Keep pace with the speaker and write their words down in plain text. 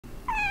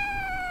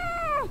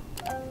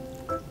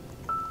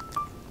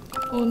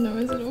Oh no,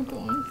 is it all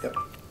gone? Yep.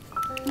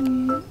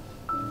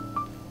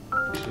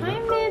 Hi,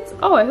 Mitts.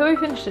 Oh, I thought we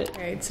finished it.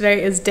 Okay,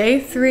 today is day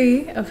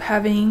 3 of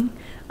having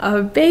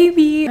a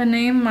baby. Her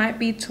name might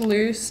be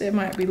Toulouse, it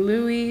might be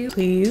Louie.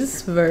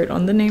 Please vote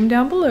on the name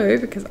down below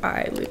because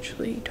I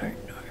literally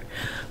don't know.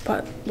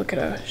 But look at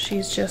her,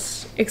 she's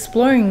just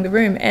exploring the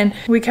room, and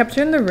we kept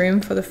her in the room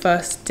for the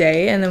first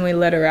day and then we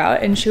let her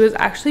out and she was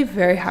actually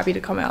very happy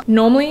to come out.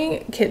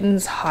 Normally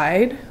kittens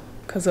hide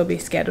because they'll be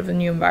scared of a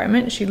new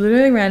environment. She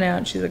literally ran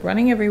out, she's like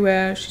running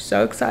everywhere, she's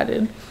so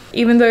excited.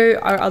 Even though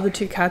our other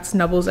 2 cats,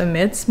 Nubbles and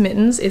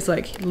Mittens, is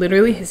like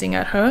literally hissing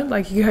at her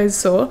like you guys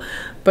saw,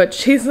 but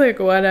she's like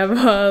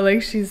whatever,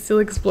 like she's still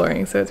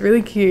exploring, so it's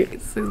really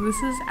cute. So this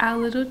is our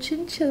little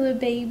chinchilla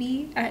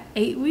baby at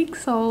 8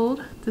 weeks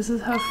old. This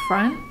is her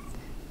front.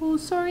 Oh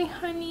sorry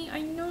honey,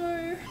 I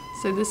know.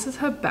 So this is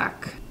her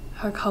back.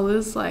 Her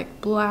color's like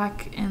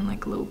black and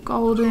like a little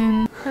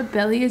golden. Her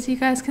belly, as you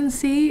guys can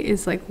see,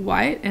 is like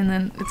white and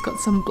then it's got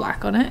some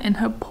black on it, and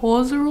her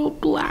paws are all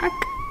black.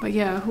 But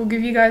yeah, we'll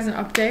give you guys an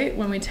update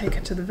when we take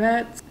her to the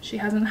vet. She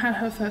hasn't had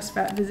her first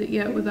vet visit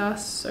yet with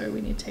us, so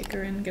we need to take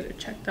her in and get her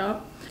checked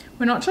up.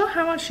 We're not sure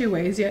how much she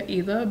weighs yet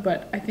either,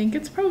 but I think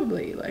it's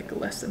probably like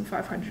less than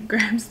 500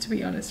 grams to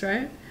be honest,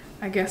 right?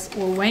 I guess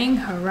we're weighing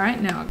her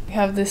right now. We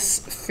have this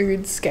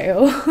food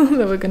scale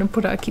that we're gonna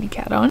put our kitty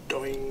cat on.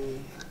 Doing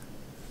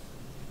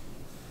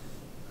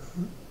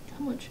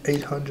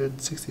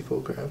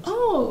 864 grams.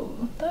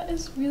 Oh, that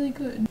is really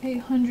good.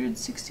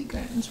 860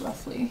 grams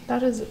roughly.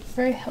 That is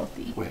very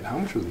healthy. Wait, how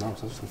much was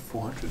Nubs? That was like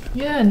 400.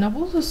 Yeah,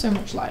 Nubbles was so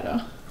much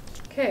lighter.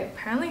 Okay,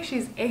 apparently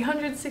she's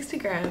 860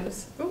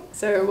 grams. Ooh.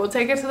 So we'll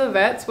take her to the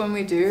vets. When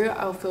we do,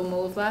 I'll film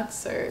all of that.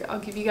 So I'll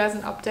give you guys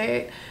an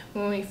update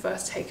when we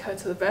first take her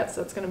to the vets.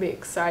 That's going to be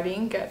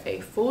exciting. Get a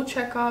full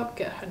checkup,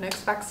 get her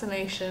next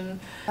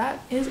vaccination.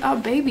 That is our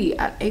baby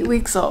at 8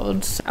 weeks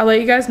old. I'll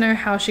let you guys know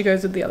how she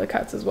goes with the other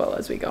cats as well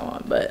as we go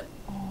on. But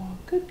oh,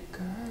 good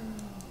girl.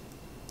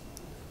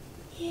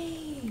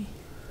 Yay.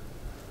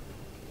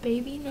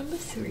 Baby number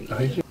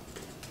 3.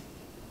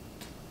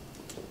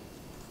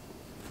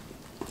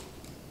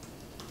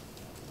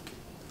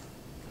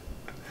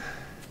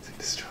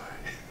 Destroy.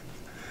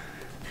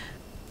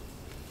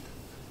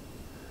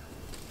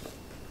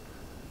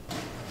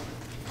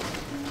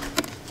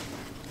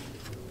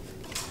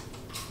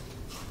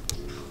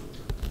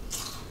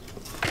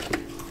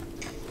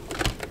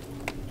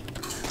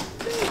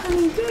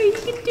 Honey, go, you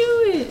can do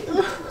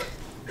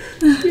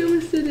it. You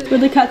almost did it. But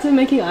the cats are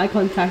making eye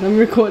contact. I'm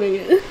recording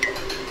it.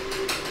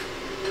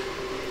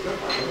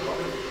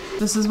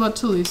 This is what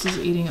Toulouse is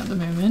eating at the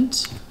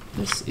moment.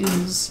 This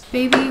is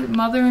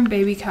mother and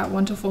baby cat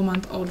 1 to 4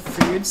 month old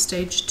food,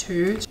 stage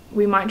 2.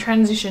 We might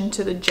transition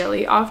to the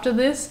jelly after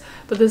this,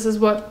 but this is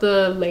what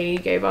the lady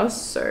gave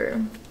us. So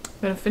I'm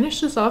gonna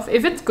finish this off.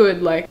 If it's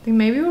good, like, I think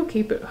maybe we'll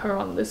keep her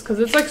on this because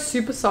it's like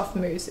super soft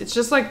mousse. It's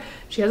just like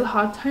she has a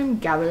hard time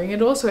gathering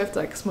it all, so we have to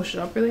like smush it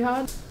up really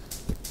hard.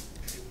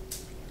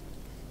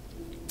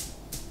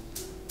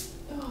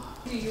 Oh,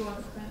 do you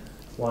want that?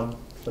 1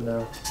 for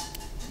now.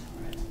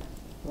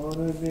 Oh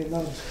no, need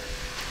Nubs.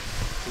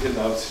 Get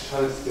Nubs,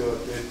 try to steal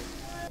it, dude.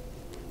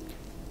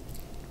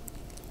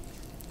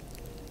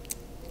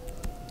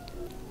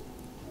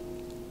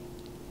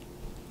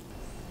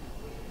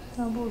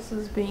 Nubbles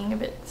is being a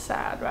bit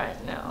sad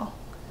right now.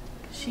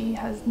 She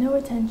has no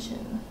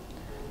attention.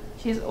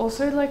 She's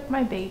also like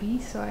my baby,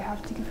 so I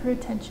have to give her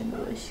attention,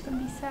 otherwise she's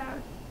gonna be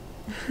sad.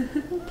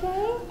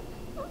 Okay?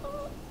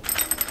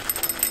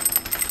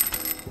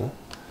 What?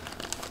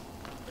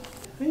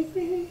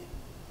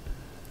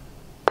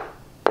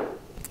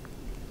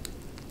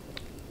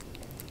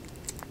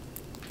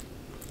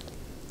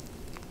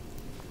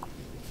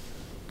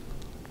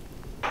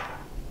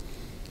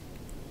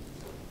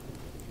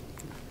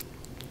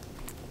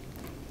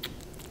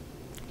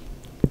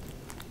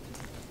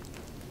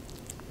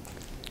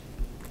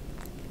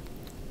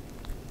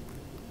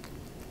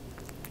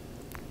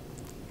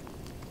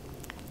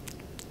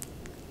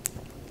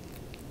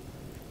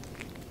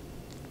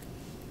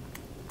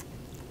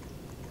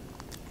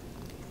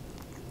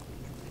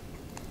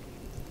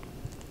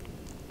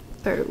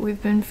 So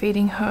we've been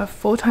feeding her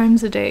 4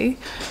 times a day.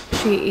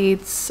 She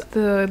eats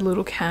the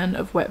little can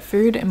of wet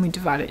food and we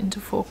divide it into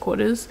 4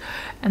 quarters,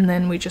 and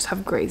then we just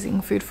have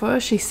grazing food for her.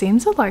 She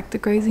seems to like the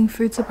grazing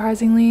food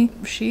surprisingly.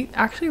 She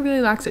actually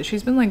really likes it.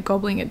 She's been like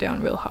gobbling it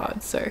down real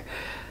hard, so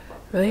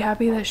really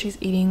happy that she's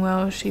eating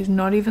well. She's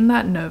not even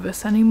that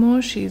nervous anymore.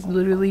 She's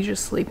literally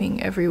just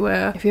sleeping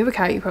everywhere. If you have a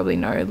cat, you probably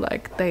know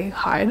like they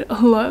hide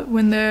a lot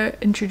when they're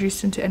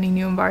introduced into any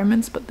new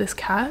environments, but this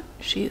cat,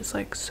 she is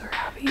like so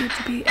happy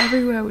to be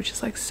everywhere, which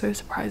is like so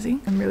surprising.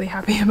 I'm really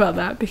happy about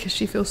that because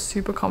she feels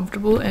super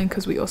comfortable, and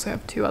because we also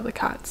have 2 other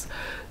cats,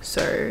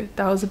 so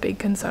that was a big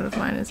concern of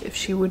mine, is if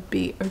she would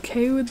be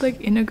okay with like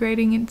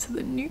integrating into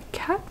the new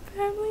cat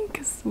family,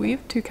 because we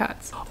have 2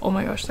 cats. Oh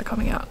my gosh, they're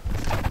coming out.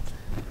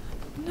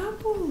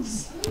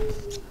 Nubbles!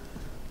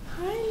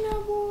 Hi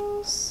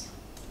Nubbles!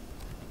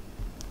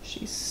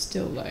 She's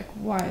still like,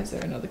 why is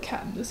there another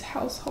cat in this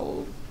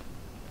household?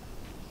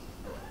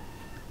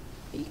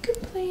 Are you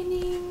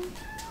complaining?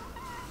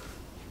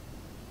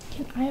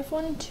 Can I have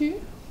one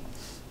too?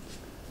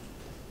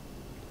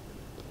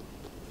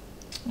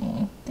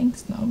 Oh,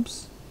 thanks,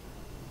 Nubs.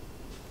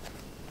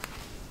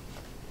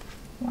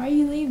 Why are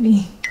you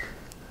leaving?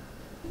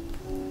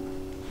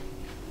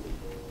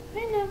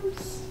 Hi,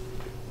 Nubs.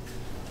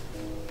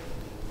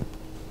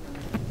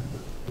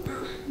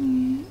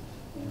 Yeah.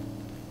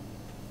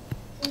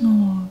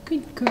 Oh,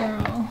 good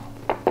girl.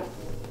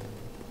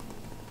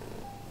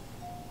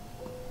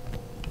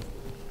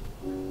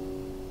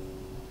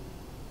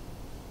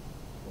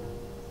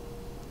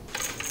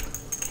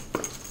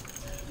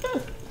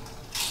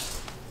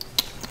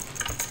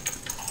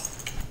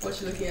 What's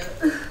she looking at?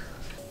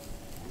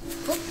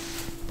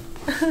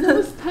 That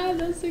was bad,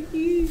 that's so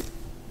cute.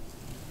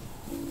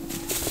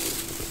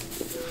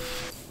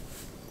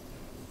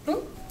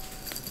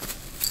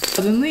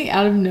 Suddenly,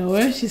 out of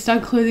nowhere, she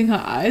started closing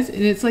her eyes,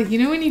 and it's like, you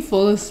know when you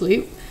fall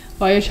asleep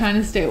while you're trying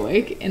to stay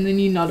awake and then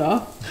you nod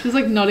off? She was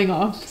like nodding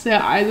off, so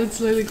her eyes would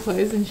slowly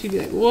close and she'd be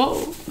like,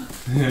 whoa.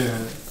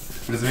 Yeah.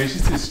 But does it mean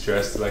she's too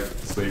stressed to like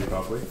sleep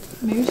properly?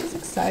 Maybe she's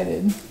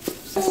excited. I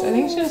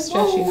think she was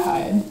stressed she'd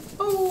hide.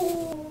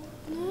 Oh,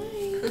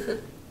 nice.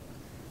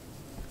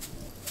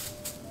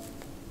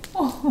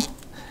 Oh,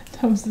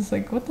 Nubs is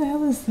like, what the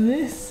hell is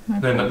this? No,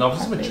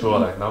 Nubbles is mature,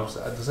 like Nubbles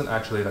doesn't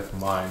actually like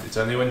mind. It's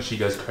only when she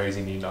goes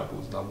crazy new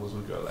Nubbles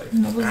would go like...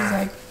 Nubbles is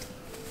like,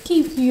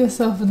 keep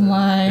yourself in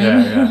line.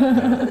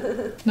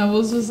 Yeah.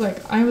 Nubbles was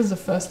like, I was the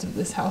first of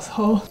this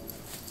household.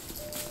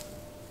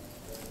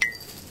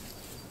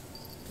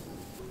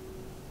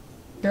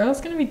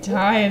 Girl's gonna be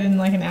tired in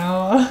like an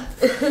hour.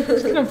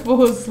 She's gonna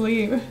fall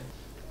asleep.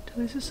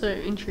 This is so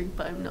intrigued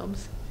by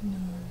Nubs. No.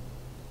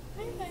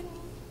 Hi, honey.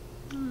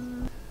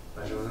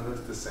 Imagine when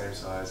they're the same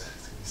size.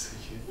 It's gonna be so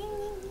cute.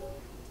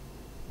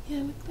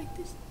 Yeah, look like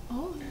this.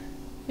 Oh.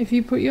 If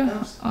you put your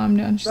arm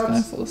down, she's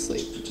gonna fall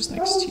asleep just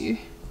next to you.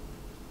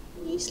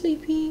 Are you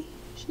sleepy?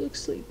 She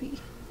looks sleepy.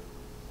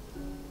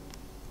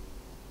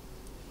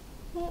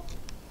 Oh,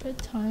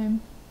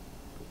 bedtime.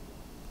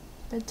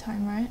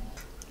 Bedtime, right?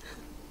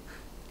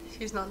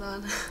 She's not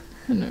done.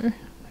 I know. Like,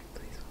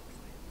 please fall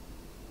asleep.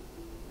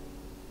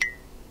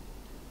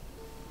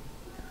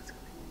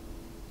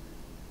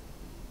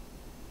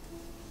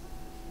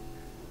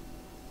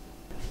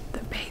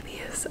 The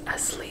baby is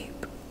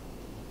asleep.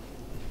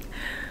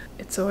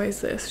 It's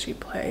always this. She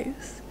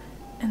plays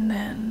and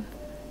then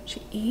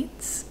she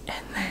eats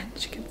and then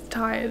she gets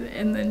tired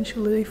and then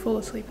she'll literally fall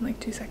asleep in like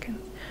 2 seconds.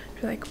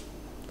 She's like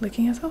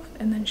licking herself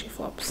and then she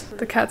flops.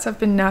 The cats have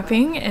been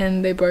napping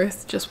and they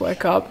both just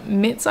woke up.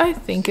 Mitts I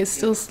think is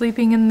still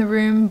sleeping in the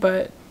room,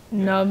 but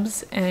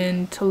Nubs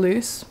and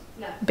Toulouse,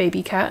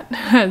 baby cat,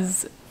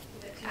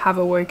 have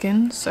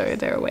awoken, so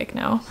they're awake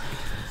now.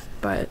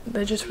 But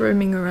they're just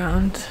roaming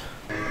around.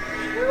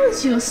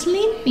 How's your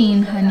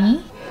sleeping,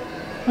 honey?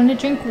 Want to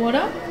drink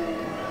water?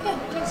 Yeah,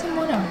 drink some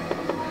water.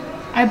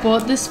 I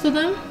bought this for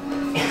them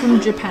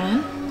from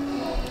Japan.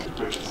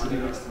 She's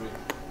sitting next to me.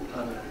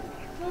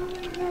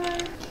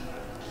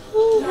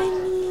 Oh,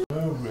 honey.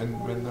 Oh,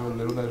 when they were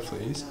little, they had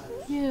fleas.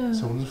 Yeah.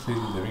 So when the fleas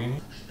were living in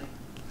you.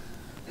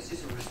 This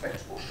is a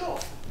respectable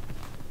shop.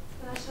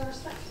 And I shall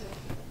respect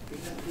it.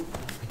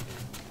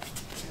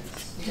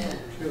 Yeah.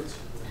 Cute.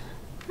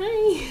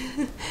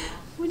 Hi.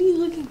 What are you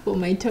looking for,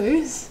 my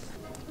toes?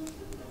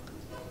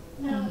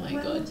 Oh my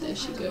god, there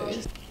she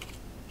goes.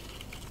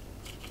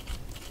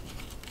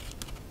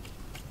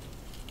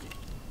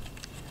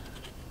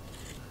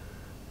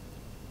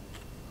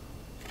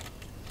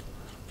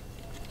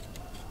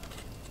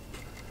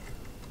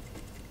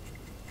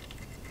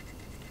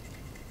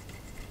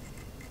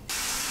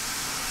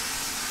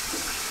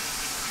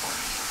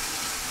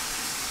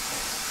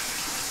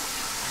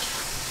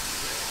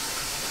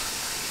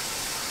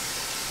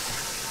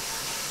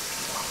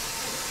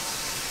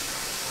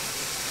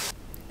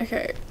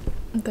 Okay,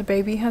 the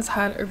baby has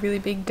had a really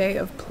big day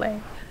of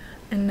play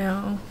and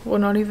now, well,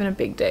 not even a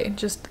big day,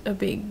 just a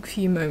big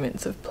few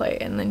moments of play,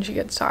 and then she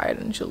gets tired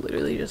and she'll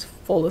literally just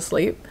fall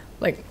asleep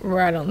like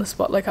right on the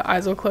spot, like her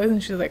eyes will close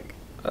and she's like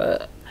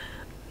ugh.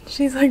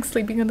 She's like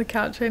sleeping on the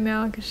couch right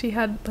now because she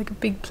had like a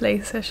big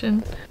play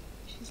session.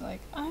 She's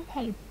like, I've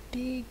had a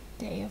big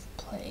day of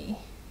play.